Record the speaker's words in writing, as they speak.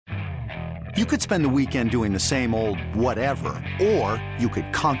You could spend the weekend doing the same old whatever, or you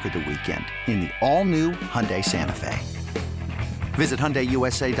could conquer the weekend in the all-new Hyundai Santa Fe. Visit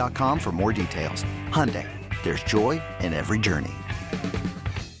HyundaiUSA.com for more details. Hyundai, there's joy in every journey.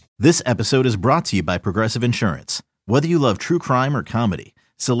 This episode is brought to you by Progressive Insurance. Whether you love true crime or comedy,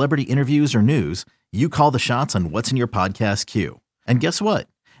 celebrity interviews or news, you call the shots on what's in your podcast queue. And guess what?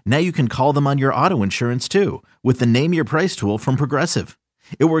 Now you can call them on your auto insurance too with the Name Your Price tool from Progressive.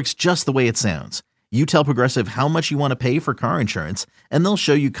 It works just the way it sounds. You tell Progressive how much you want to pay for car insurance, and they'll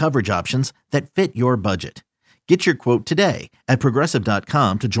show you coverage options that fit your budget. Get your quote today at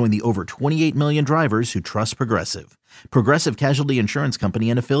Progressive.com to join the over 28 million drivers who trust Progressive. Progressive Casualty Insurance Company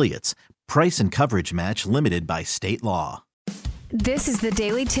and Affiliates. Price and coverage match limited by state law. This is the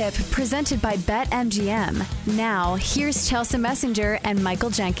Daily Tip presented by BetMGM. Now, here's Chelsea Messenger and Michael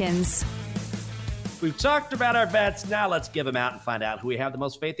Jenkins. We've talked about our bets. Now let's give them out and find out who we have the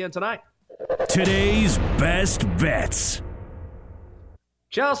most faith in tonight. Today's best bets.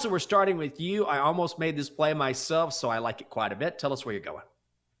 Chelsea, we're starting with you. I almost made this play myself, so I like it quite a bit. Tell us where you're going.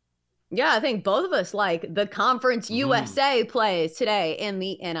 Yeah, I think both of us like the Conference USA plays today in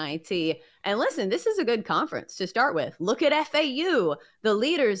the NIT. And listen, this is a good conference to start with. Look at FAU, the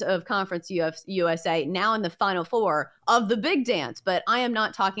leaders of Conference USA, now in the Final Four of the big dance. But I am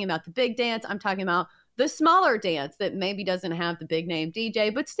not talking about the big dance. I'm talking about the smaller dance that maybe doesn't have the big name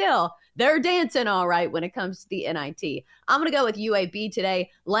DJ, but still, they're dancing all right when it comes to the NIT. I'm going to go with UAB today,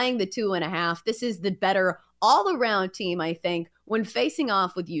 laying the 2.5. This is the better all-around team, I think, when facing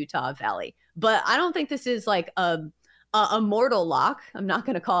off with Utah Valley. But I don't think this is like a mortal lock. I'm not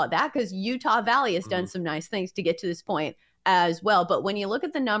going to call it that because Utah Valley has done some nice things to get to this point as well. But when you look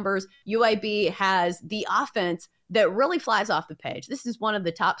at the numbers, UAB has the offense that really flies off the page. This is one of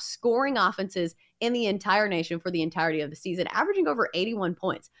the top scoring offenses in the entire nation for the entirety of the season, averaging over 81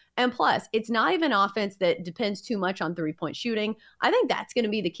 points. And plus, it's not even offense that depends too much on three-point shooting. I think that's going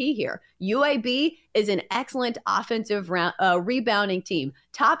to be the key here. UAB is an excellent offensive rebounding team,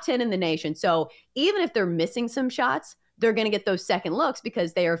 top 10 in the nation. So even if they're missing some shots, they're going to get those second looks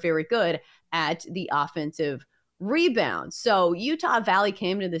because they are very good at the offensive rebounds. So Utah Valley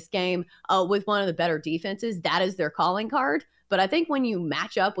came to this game with one of the better defenses. That is their calling card. But I think when you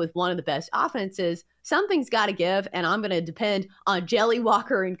match up with one of the best offenses, something's got to give, and I'm going to depend on Jelly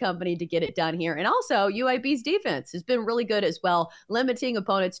Walker and company to get it done here. And also, UAB's defense has been really good as well, limiting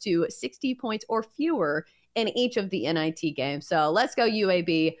opponents to 60 points or fewer in each of the NIT games. So let's go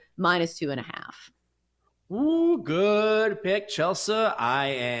UAB minus 2.5. Ooh, good pick, Chelsea. I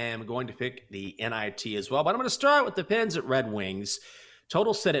am going to pick the NIT as well, but I'm going to start with the Pens at Red Wings.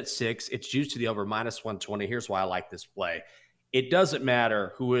 Total set at 6. It's juiced to the over minus 120. Here's why I like this play. It doesn't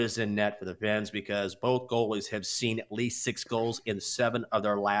matter who is in net for the Pens because both goalies have seen at least 6 goals in 7 of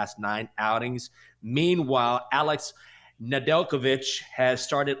their last 9 outings. Meanwhile, Alex Nedeljkovic has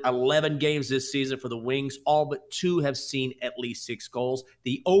started 11 games this season for the Wings. All but 2 have seen at least 6 goals.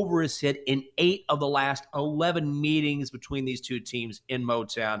 The over is hit in 8 of the last 11 meetings between these two teams in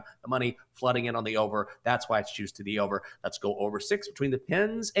Motown. The money flooding in on the over. That's why it's juiced to the over. Let's go over 6 between the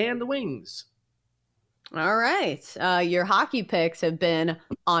Pens and the Wings. All right. Your hockey picks have been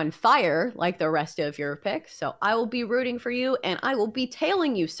on fire like the rest of your picks. So I will be rooting for you and I will be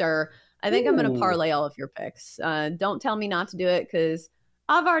tailing you, sir. I think I'm going to parlay all of your picks. Don't tell me not to do it because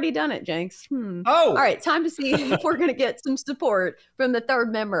I've already done it, Jenks. Oh. All right. Time to see if we're going to get some support from the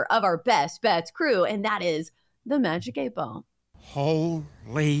third member of our Best Bets crew, and that is the Magic 8 Ball.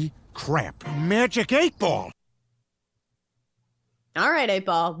 Holy crap. Magic 8 Ball. All right, 8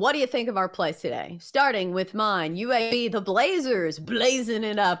 Ball, what do you think of our plays today? Starting with mine, UAB, the Blazers, blazing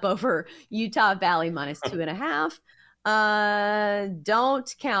it up over Utah Valley minus 2.5.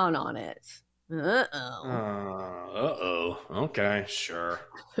 Don't count on it. Okay, sure.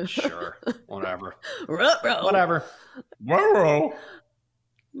 Whatever. Ruh-roh. Whatever. Ruh-roh.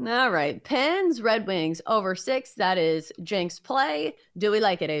 All right, Pens, Red Wings over 6. That is Jenks' play. Do we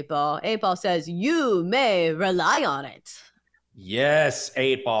like it, 8 Ball? 8 Ball says you may rely on it. Yes,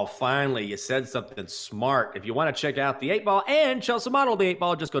 8 Ball. Finally, you said something smart. If you want to check out the 8 Ball and Chelsea Model the 8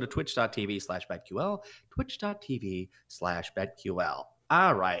 Ball, just go to twitch.tv/BetQL, twitch.tv/BetQL.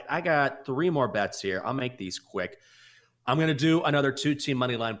 All right, I got 3 more bets here. I'll make these quick. I'm going to do another 2-team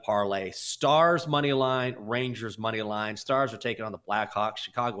money line parlay. Stars money line, Rangers money line. Stars are taking on the Blackhawks.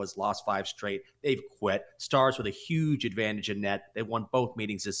 Chicago has lost 5 straight. They've quit. Stars with a huge advantage in net. They won both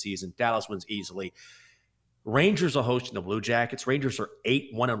meetings this season. Dallas wins easily. Rangers are hosting the Blue Jackets. Rangers are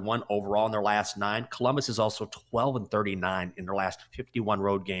 8-1-1 overall in their last 9. Columbus is also 12-39 in their last 51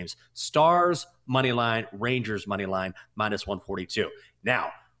 road games. Stars money line, Rangers money line, minus 142. Now,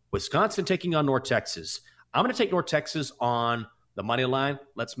 Wisconsin taking on North Texas. I'm going to take North Texas on the money line.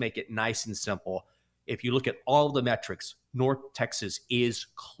 Let's make it nice and simple. If you look at all of the metrics, North Texas is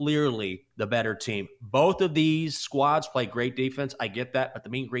clearly the better team. Both of these squads play great defense. I get that, but the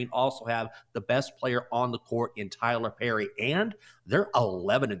Mean Green also have the best player on the court in Tyler Perry, and they're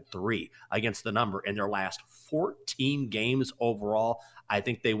 11-3 against the number in their last 14 games overall. I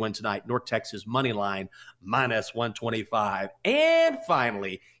think they win tonight. North Texas money line -125. And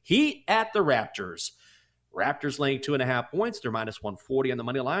finally, Heat at the Raptors. Raptors laying 2.5 points. They're -140 on the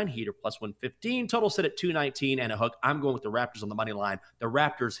money line. Heat are +115. Total set at 219 and a hook. I'm going with the Raptors on the money line. The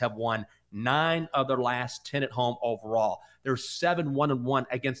Raptors have won 9 of their last 10 at home overall. They're 7-1-1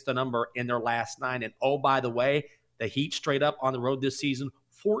 against the number in their last 9. And oh, by the way, the Heat straight up on the road this season,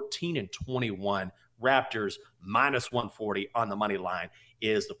 14-21. Raptors -140 on the money line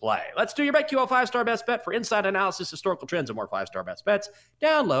is the play. Let's do your BetQL 5-star best bet. For inside analysis, historical trends, and more 5-star best bets,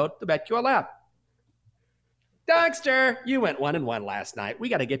 download the BetQL app. Dogster, you went 1-1 last night. We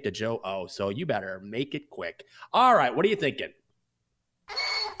got to get to Joe O, so you better make it quick. All right, what are you thinking?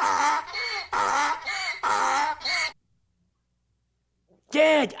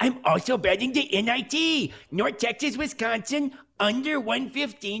 Dad, I'm also betting the NIT. North Texas, Wisconsin, under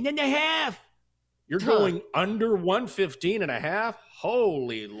 115.5. You're going under 115.5?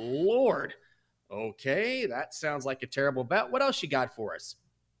 Holy Lord. Okay, that sounds like a terrible bet. What else you got for us?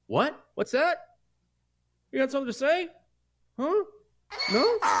 What? What's that? You got something to say? Huh?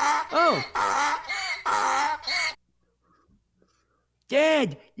 No? Oh.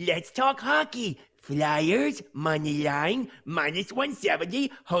 Dad, let's talk hockey. Flyers, money line,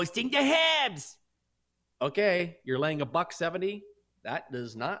 -170, hosting the Habs. Okay, you're laying $170. That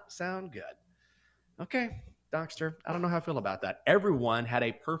does not sound good. Okay, Dockster, I don't know how I feel about that. Everyone had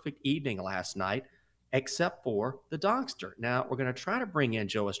a perfect evening last night, except for the Dockster. Now, we're going to try to bring in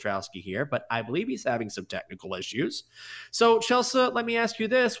Joe Ostrowski here, but I believe he's having some technical issues. So, Chelsea, let me ask you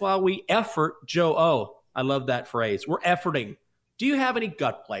this while we effort Joe O. I love that phrase. We're efforting. Do you have any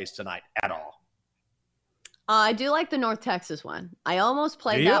gut plays tonight at all? I do like the North Texas one. I almost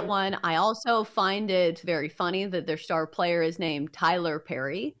played that one. I also find it very funny that their star player is named Tyler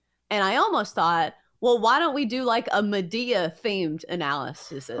Perry. And I almost thought, well, why don't we do like a Medea-themed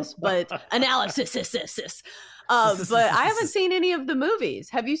analysis? But but I haven't seen any of the movies.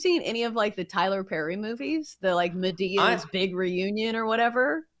 Have you seen any of like the Tyler Perry movies? The like Medea's Big Reunion or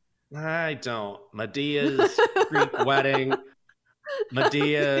whatever? I don't. Medea's Greek Wedding.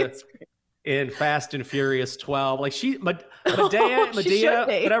 Medea in Fast and Furious 12. Like Medea,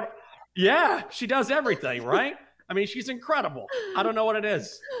 whatever. Yeah, she does everything, right? I mean, she's incredible. I don't know what it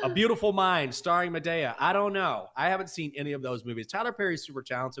is. A Beautiful Mind starring Medea. I don't know. I haven't seen any of those movies. Tyler Perry's super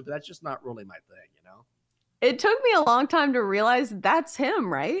talented, but that's just not really my thing, you know? It took me a long time to realize that's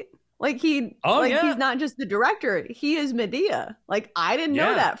him, right? Like he's not just the director. He is Medea. Like I didn't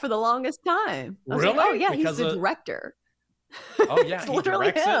know that for the longest time. I was really? like, oh yeah, he's the director. Oh yeah, he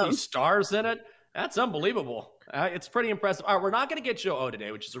directs him. it. He stars in it. That's unbelievable. It's pretty impressive. All right, we're not going to get Joe O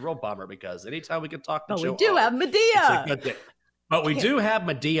today, which is a real bummer because anytime we can talk to Joe O, we do have Medea. It's a good thing. But we do have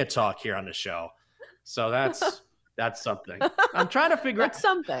Medea talk here on the show, so that's something. I'm trying to figure out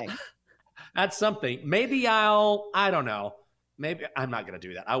something. That's something. Maybe I don't know. Maybe I'm not going to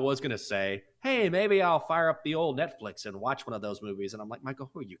do that. I was going to say, hey, maybe I'll fire up the old Netflix and watch one of those movies. And I'm like, Michael,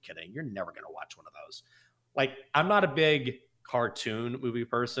 who are you kidding? You're never going to watch one of those. Like, I'm not a big cartoon movie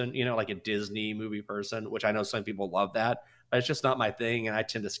person, you know, like a Disney movie person, which I know some people love that, but it's just not my thing. And I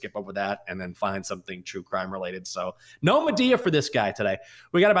tend to skip over that and then find something true crime related. So no Medea for this guy today.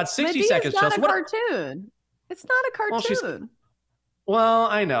 We got about 60 Medea's seconds. Not a cartoon. It's not a cartoon. Well,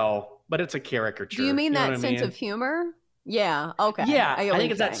 I know, but it's a caricature. Do you mean that sense of humor? Yeah. Okay. Yeah. I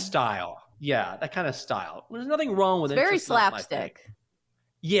think it's that style. Yeah. That kind of style. There's nothing wrong with it. It's very slapstick.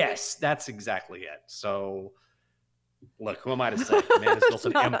 Yes, that's exactly it. So, look, who am I to say? The man has built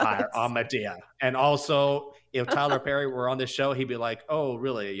an empire on Medea. And also, if Tyler Perry were on this show, he'd be like, oh,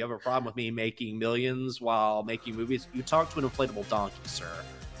 really? You have a problem with me making millions while making movies? You talk to an inflatable donkey, sir.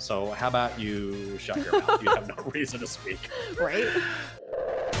 So how about you shut your mouth? You have no reason to speak. Right?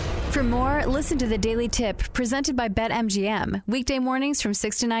 For more, listen to the Daily Tip presented by BetMGM. Weekday mornings from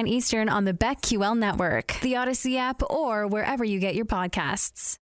 6 to 9 Eastern on the BetQL network, the Odyssey app, or wherever you get your podcasts.